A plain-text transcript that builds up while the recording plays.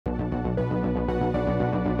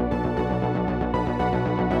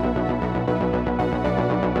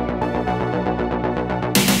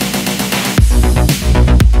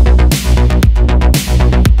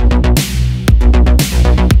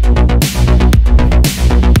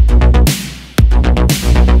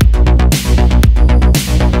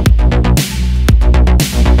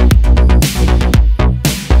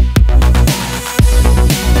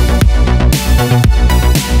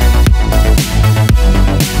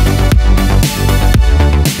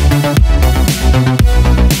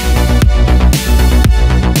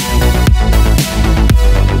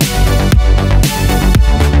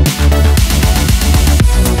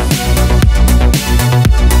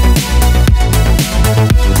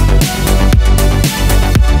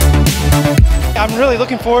I'm really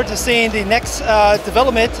looking forward to seeing the next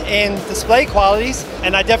development in display qualities,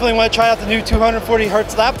 and I definitely want to try out the new 240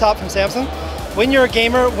 Hz laptop from Samsung. When you're a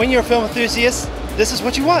gamer, when you're a film enthusiast, this is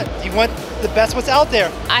what you want. You want the best what's out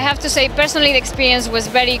there. I have to say, personally, the experience was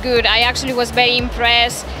very good. I actually was very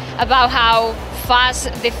impressed about how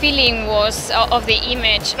fast the feeling was of the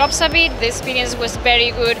image. Drops a bit, the experience was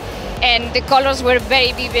very good, and the colors were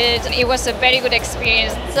very vivid. It was a very good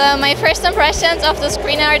experience. So my first impressions of the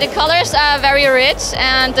screen are the colors are very rich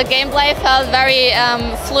and the gameplay felt very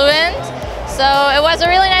fluent. So it was a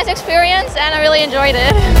really nice experience and I really enjoyed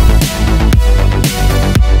it.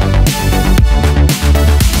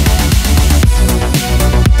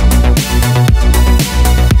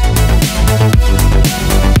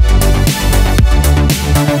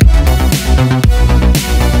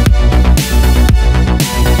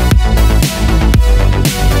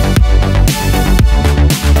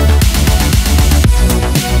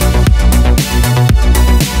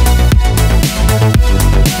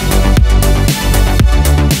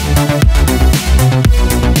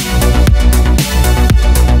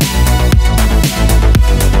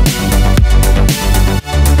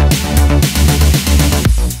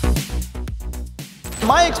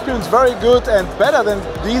 My experience very good and better than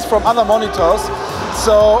these from other monitors,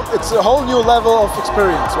 so it's a whole new level of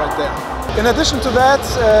experience right there. In addition to that,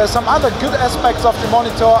 some other good aspects of the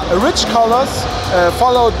monitor, rich colors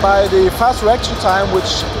followed by the fast reaction time,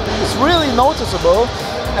 which is really noticeable,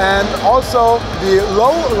 and also the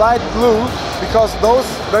low light blue, because those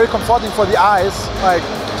very comforting for the eyes, like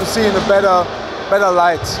to see in a better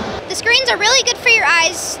light. The screens are really good for your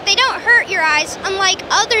eyes. They don't hurt your eyes, unlike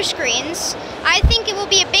other screens. I think it will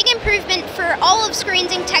be a big improvement for all of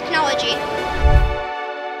screens in technology.